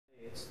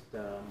It's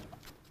the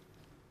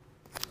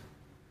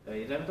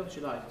 11th of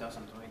July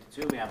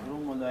 2022. We have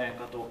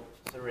Rummunlyöjänkatu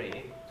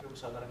 3,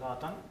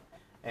 Rummunlyöjänkatu.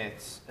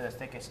 It's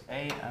staircase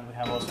A, and we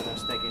have also the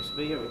staircase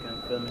B. We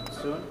can film it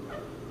soon.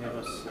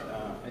 This is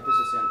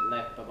in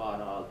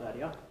Leppävaara,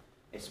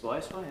 Espoo.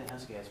 It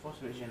has Espoo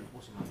region,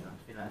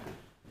 Finland.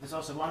 It is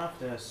also one of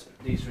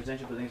these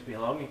residential buildings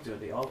belonging to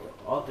the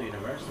Aalto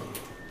University.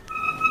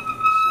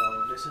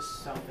 So this is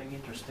something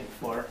interesting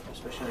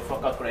especially for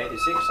Calculator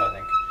 86, I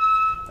think.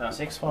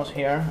 6 floors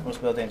here, was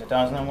built in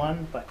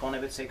 2001 by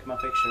Kone with Sigma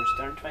fixtures,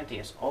 turned 20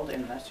 years old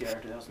in last year,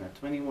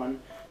 2021.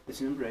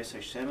 This number is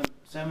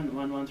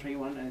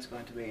H71131 and it's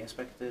going to be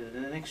inspected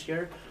in the next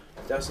year,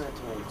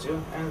 2022,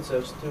 and it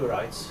serves 2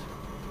 rights.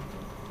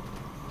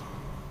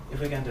 If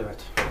we can do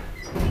it.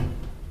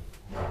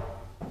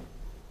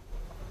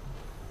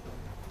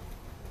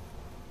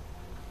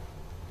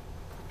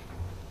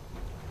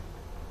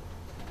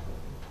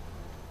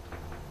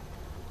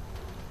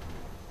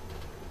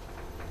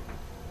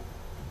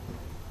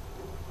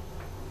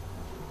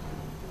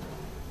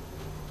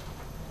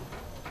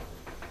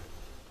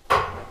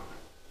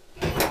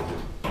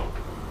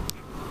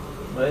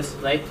 Well, it's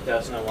late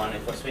 2001,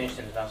 it was finished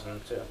in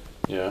 2002.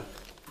 Yeah.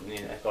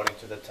 According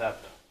to the tab,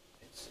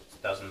 it's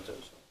 2002.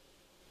 So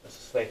this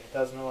is late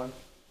 2001.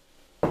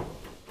 There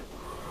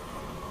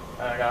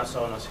are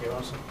saunas here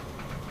also.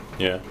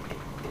 Yeah.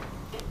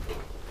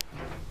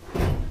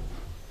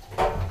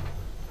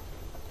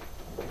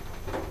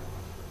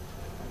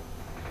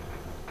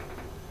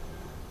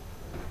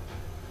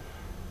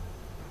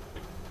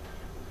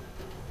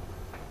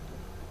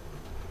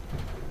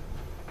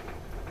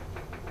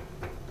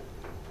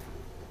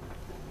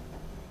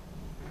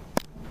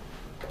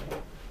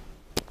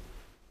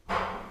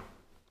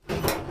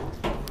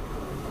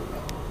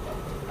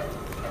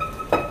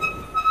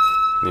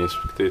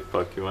 Inspected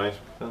by QA,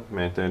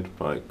 maintained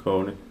by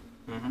Kone.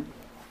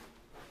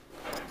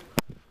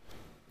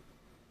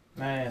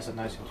 Yeah, it's a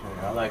nice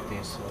interior. I like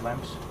these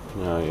lamps.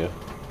 Oh, yeah.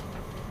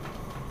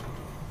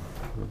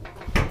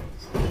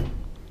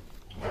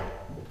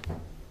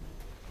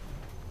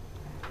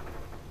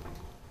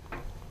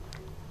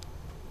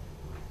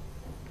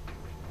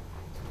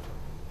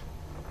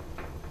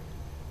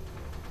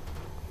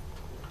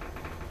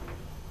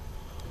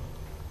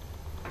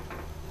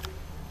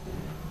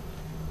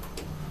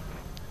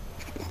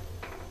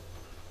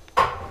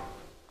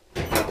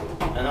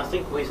 And I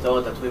think we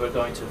thought that we were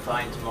going to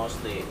find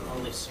mostly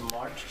only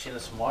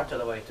smart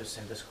elevators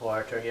in this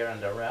quarter here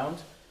and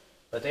around,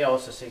 but they are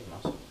also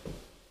Sigmas.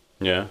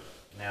 Yeah.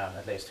 Yeah,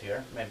 at least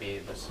here. Maybe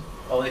this.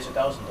 Oh, there's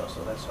 1,000 though,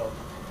 so let's hope.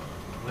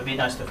 It would be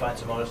nice to find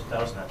some more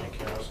 1,000, I think,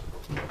 here also.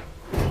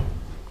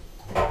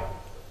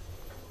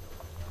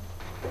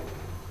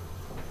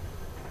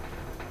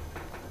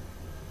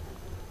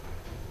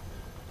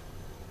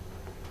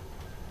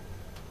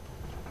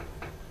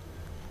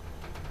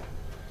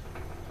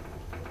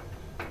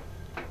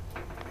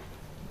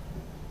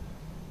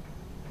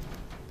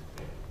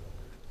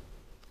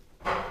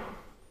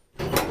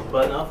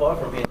 But not far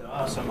from here, there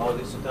are some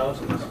old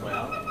 1,000 as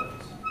well. We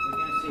can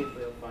see if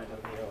we'll find them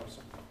here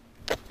also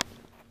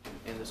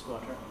in this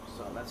quarter.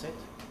 So that's it.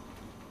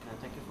 And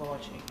thank you for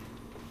watching.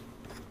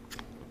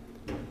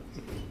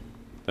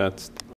 That's